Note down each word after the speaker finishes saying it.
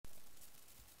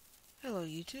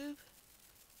Hello YouTube.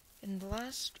 In the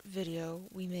last video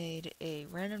we made a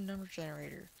random number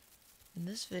generator. In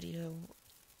this video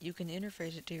you can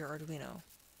interface it to your Arduino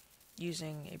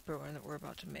using a program that we're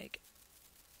about to make.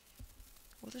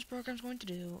 What this program is going to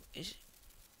do is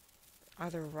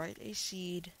either write a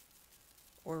seed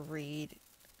or read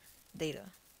data.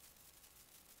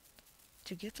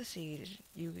 To get the seed,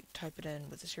 you type it in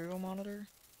with the serial monitor.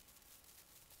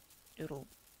 It'll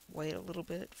wait a little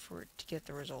bit for it to get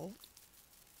the result,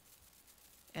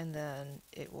 and then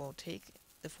it will take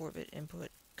the 4-bit input,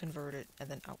 convert it, and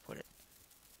then output it.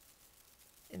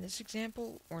 In this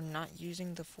example, we're not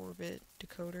using the 4-bit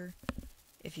decoder.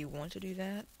 If you want to do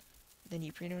that, then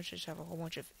you pretty much just have a whole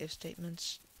bunch of if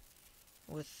statements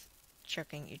with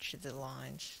checking each of the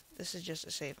lines. This is just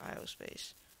to save I/O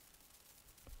space,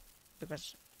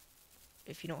 because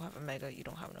if you don't have a mega, you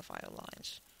don't have enough I/O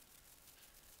lines.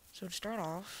 So to start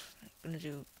off, I'm going to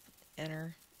do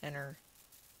enter,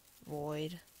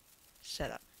 void,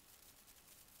 setup.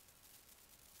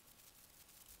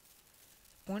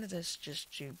 The point of this is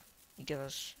just to give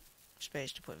us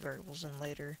space to put variables in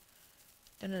later,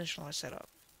 then initialize setup.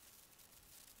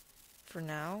 For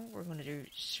now, we're going to do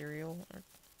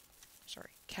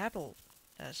capital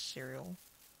S serial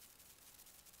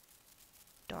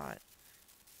dot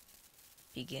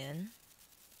begin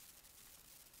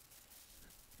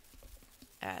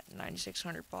at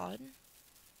 9600 baud.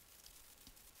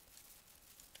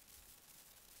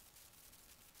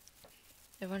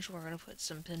 Eventually we're going to put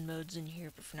some pin modes in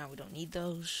here, but for now we don't need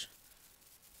those,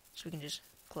 so we can just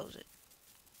close it.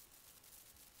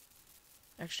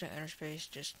 Extra enter space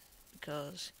just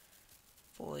because.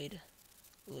 Void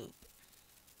loop.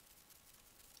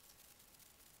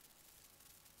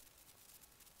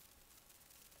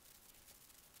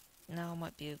 Now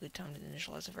might be a good time to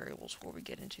initialize the variables before we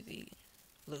get into the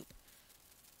loop.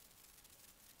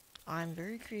 I'm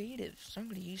very creative, so I'm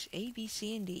going to use A, B,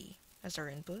 C, and D as our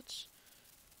inputs.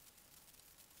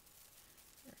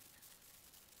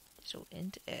 So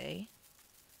int A,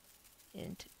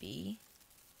 int B,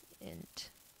 int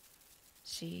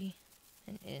C,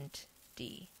 and int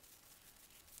D.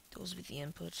 Those will be the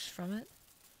inputs from it.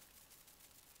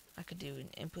 I could do an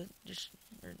input,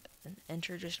 or an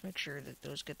enter, just to make sure that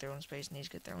those get their own space and these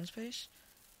get their own space.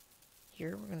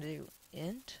 Here we're going to do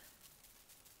int.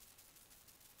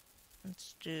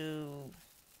 Let's do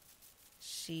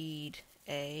seed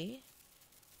A,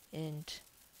 int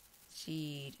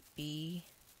seed B,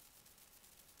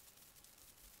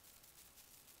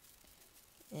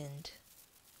 int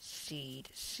seed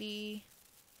C,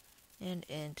 and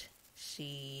int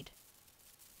seed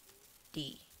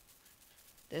D.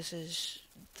 This is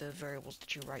the variables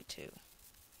that you write to.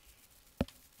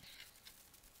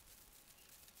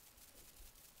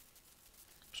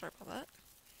 Sorry about that.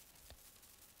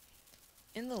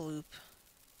 In the loop,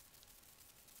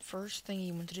 first thing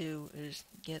you want to do is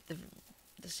get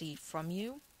the seed from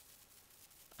you,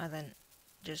 and then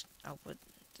just output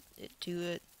it to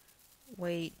it.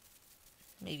 Wait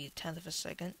maybe 1/10 of a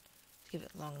second to give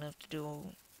it long enough to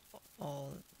do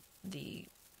all the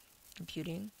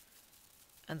computing,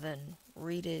 and then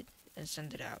read it and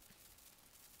send it out.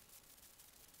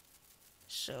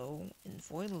 So in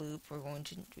void loop, we're going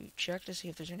to check to see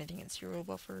if there's anything in serial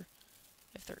buffer.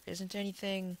 If there isn't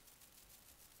anything,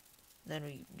 then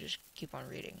we just keep on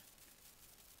reading.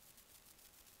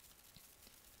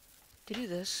 To do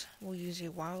this, we'll use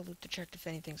a while loop to check if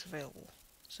anything's available.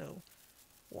 So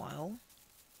while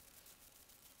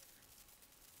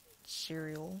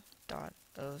serial dot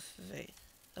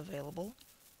available.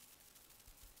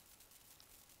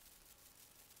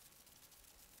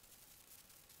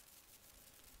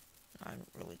 I'm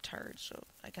really tired, so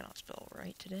I cannot spell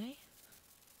right today.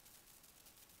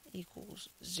 Equals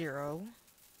 0.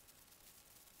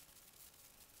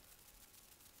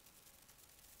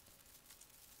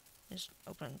 Just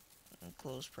open and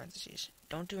close parentheses.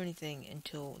 Don't do anything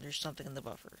until there's something in the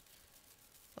buffer.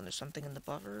 When there's something in the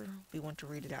buffer, we want to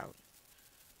read it out.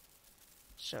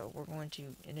 So we're going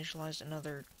to initialize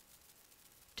another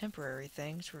temporary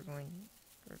thing, so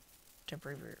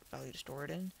temporary value to store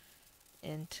it in.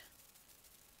 Int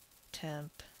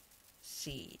temp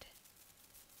seed.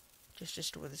 Just to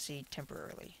store the seed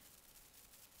temporarily.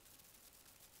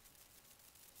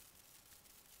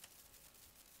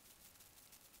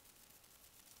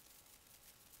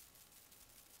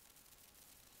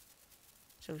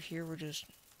 So here we're just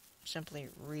simply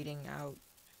reading out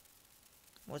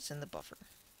what's in the buffer.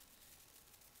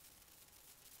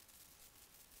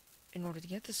 In order to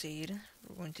get the seed,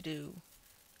 we're going to do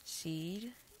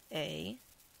seed A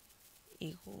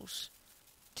equals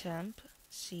temp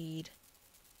seed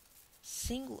C.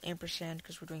 single ampersand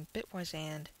because we're doing bitwise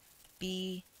and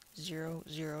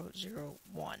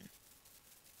B0001.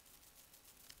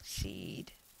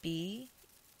 Seed B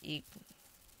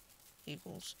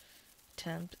equals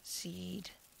temp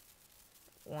seed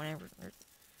whenever.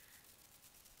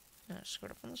 No,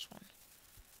 screwed up on this one.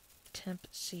 Temp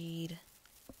seed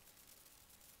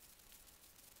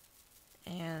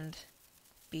and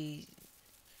B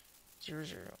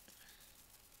 0010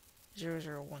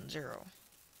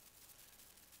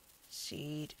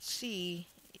 seed C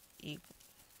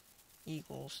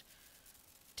equals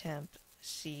temp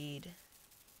seed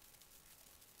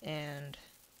and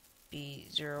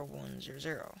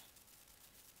B0100,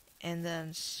 and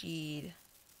then seed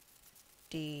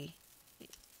D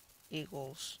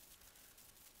equals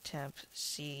temp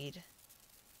seed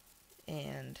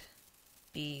and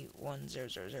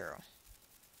B1000.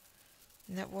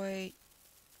 And that way,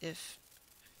 if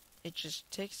it just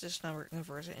takes this number and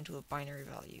converts it into a binary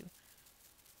value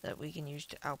that we can use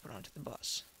to output onto the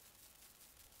bus.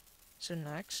 So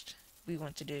next, we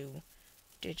want to do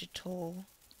digital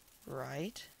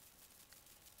write.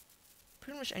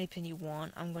 Pretty much any pin you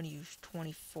want. I'm going to use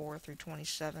 24 through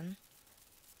 27.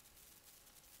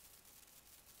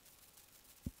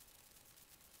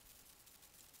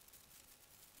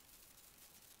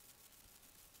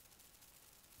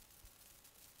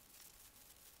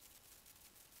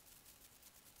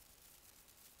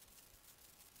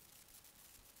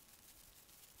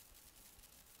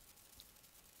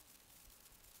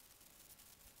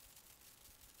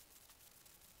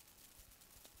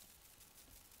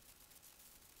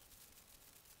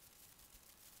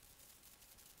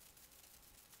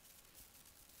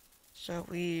 So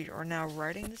we are now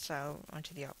writing this out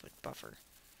onto the output buffer.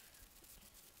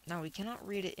 Now we cannot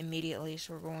read it immediately,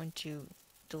 so we're going to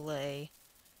delay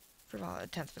for about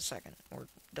 1/10 of a second, or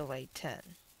delay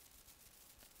 10.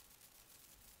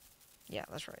 Yeah,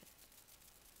 that's right.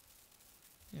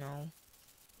 No,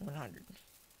 100.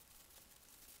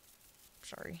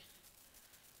 Sorry.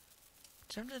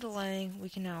 So after delaying, we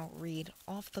can now read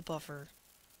off the buffer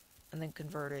and then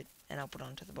convert it and output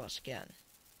onto the bus again,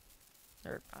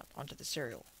 or onto the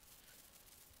serial.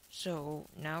 So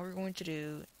now we're going to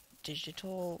do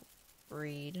digital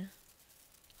read.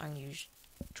 I'm going to use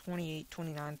 28,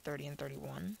 29, 30, and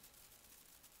 31.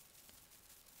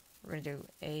 We're going to do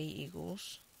A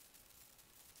equals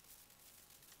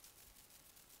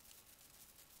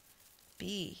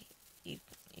B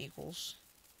equals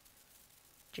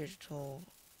digital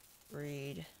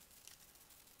read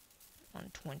on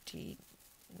 29.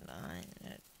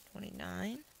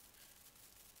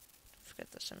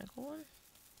 Forget the semicolon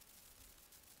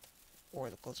or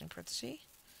the closing parenthesis.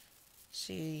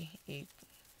 C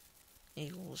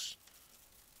equals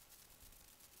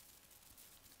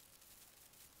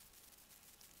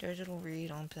digital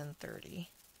read on pin 30,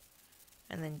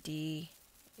 and then D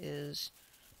is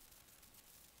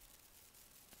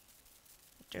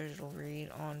digital read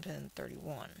on pin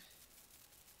 31.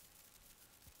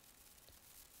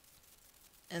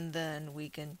 And then we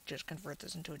can just convert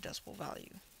this into a decimal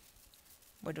value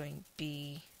by doing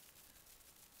B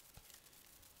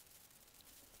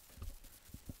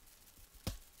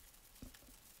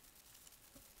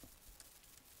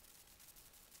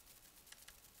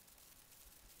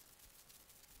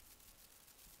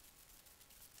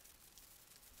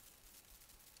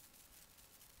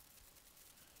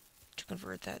to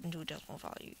convert that into a decimal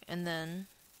value. And then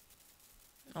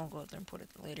I'll go out there and put it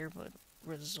later, but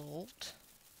result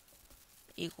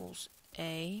equals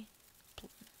A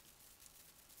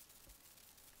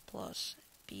plus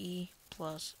B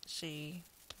plus C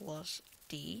plus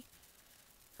D,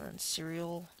 and then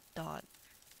serial dot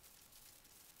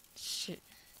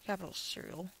capital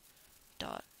serial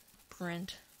dot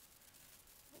print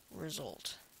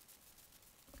result.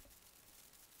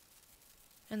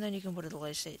 And then you can put a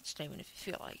delay statement if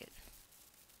you feel like it.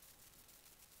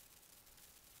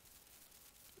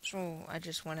 So I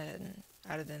just went ahead and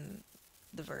added in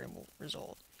the variable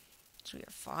result. So we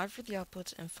have 5 for the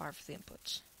outputs and 5 for the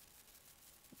inputs.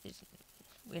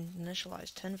 We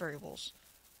initialize 10 variables,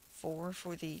 4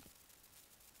 for the...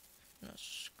 No,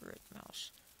 screw it,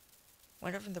 mouse.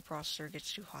 Whenever the processor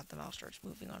gets too hot, the mouse starts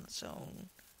moving on its own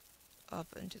up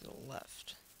and to the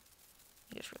left.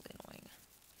 It gets really annoying.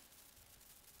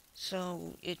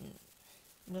 So we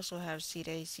also have seed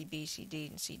A, seed B, seed D,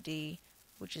 and seed D,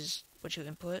 which is what you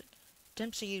input.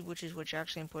 Temp seed, which is what you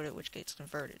actually input it, which gets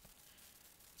converted.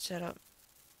 Setup,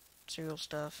 serial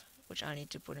stuff, which I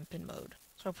need to put in pin mode.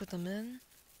 So I'll put them in.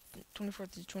 24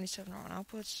 through 27 are on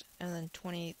outputs, and then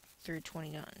 20 through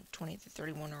 29, 20 through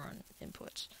 31 are on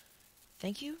inputs.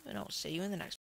 Thank you, and I'll see you in the next one.